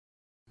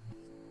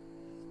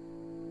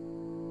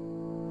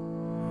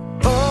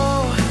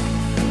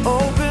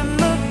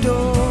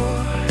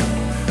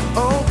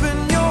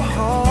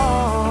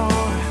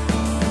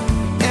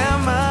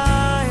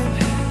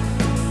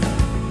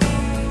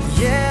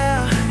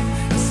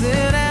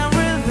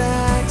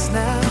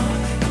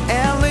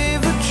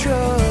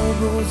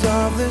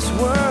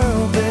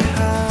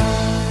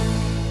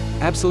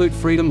Absolute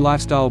Freedom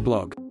Lifestyle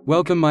blog.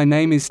 Welcome, my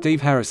name is Steve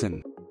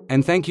Harrison.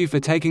 And thank you for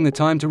taking the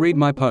time to read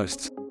my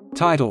posts.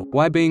 Title: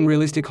 Why Being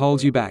Realistic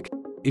Holds You Back.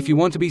 If you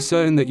want to be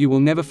certain that you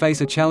will never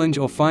face a challenge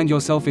or find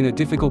yourself in a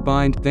difficult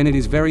bind, then it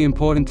is very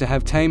important to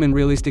have tame and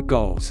realistic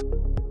goals.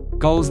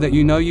 Goals that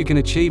you know you can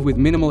achieve with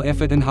minimal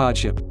effort and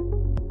hardship.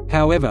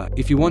 However,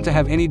 if you want to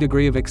have any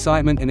degree of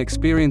excitement and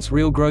experience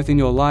real growth in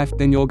your life,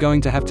 then you're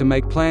going to have to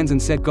make plans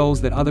and set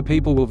goals that other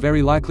people will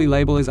very likely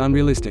label as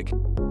unrealistic.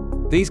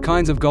 These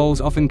kinds of goals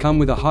often come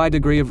with a high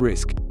degree of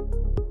risk.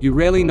 You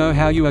rarely know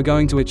how you are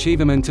going to achieve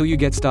them until you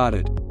get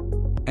started.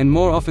 And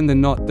more often than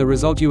not, the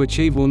result you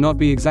achieve will not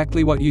be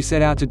exactly what you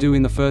set out to do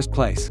in the first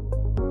place.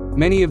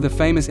 Many of the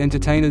famous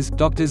entertainers,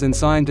 doctors and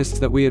scientists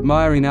that we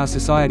admire in our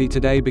society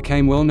today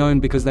became well known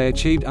because they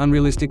achieved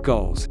unrealistic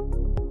goals.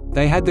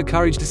 They had the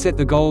courage to set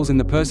the goals and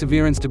the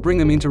perseverance to bring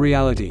them into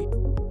reality.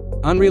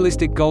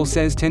 Unrealistic goal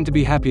setters tend to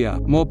be happier,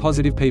 more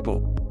positive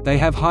people. They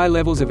have high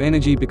levels of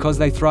energy because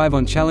they thrive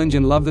on challenge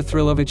and love the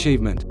thrill of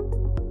achievement.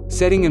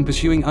 Setting and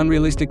pursuing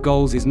unrealistic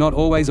goals is not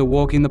always a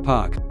walk in the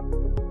park.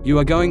 You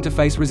are going to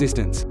face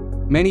resistance.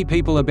 Many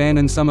people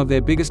abandon some of their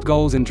biggest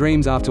goals and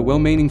dreams after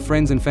well-meaning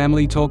friends and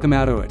family talk them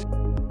out of it.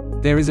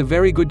 There is a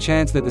very good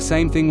chance that the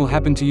same thing will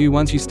happen to you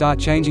once you start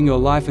changing your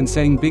life and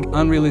setting big,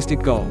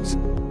 unrealistic goals.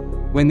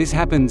 When this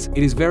happens,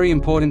 it is very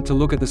important to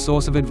look at the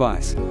source of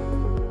advice.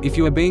 If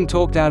you are being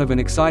talked out of an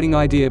exciting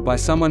idea by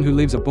someone who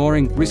lives a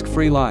boring,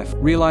 risk-free life,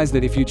 realize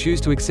that if you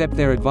choose to accept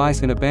their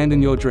advice and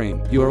abandon your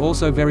dream, you are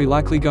also very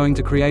likely going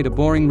to create a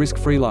boring,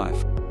 risk-free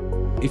life.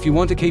 If you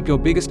want to keep your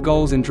biggest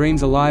goals and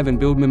dreams alive and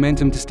build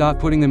momentum to start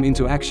putting them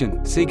into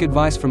action, seek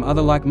advice from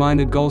other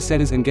like-minded goal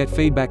setters and get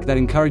feedback that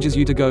encourages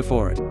you to go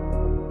for it.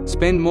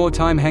 Spend more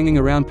time hanging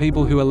around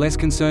people who are less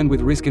concerned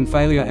with risk and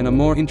failure and are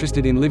more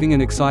interested in living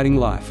an exciting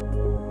life.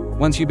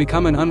 Once you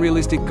become an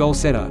unrealistic goal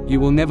setter, you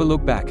will never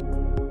look back.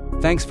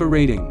 Thanks for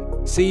reading.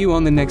 See you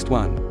on the next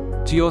one.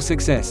 To your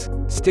success.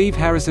 Steve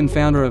Harrison,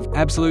 founder of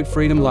Absolute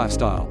Freedom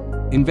Lifestyle.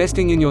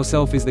 Investing in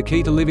yourself is the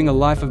key to living a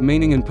life of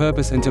meaning and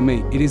purpose, and to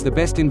me, it is the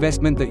best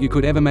investment that you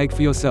could ever make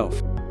for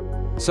yourself.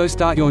 So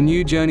start your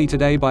new journey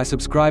today by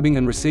subscribing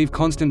and receive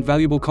constant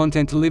valuable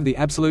content to live the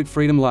Absolute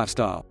Freedom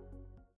Lifestyle.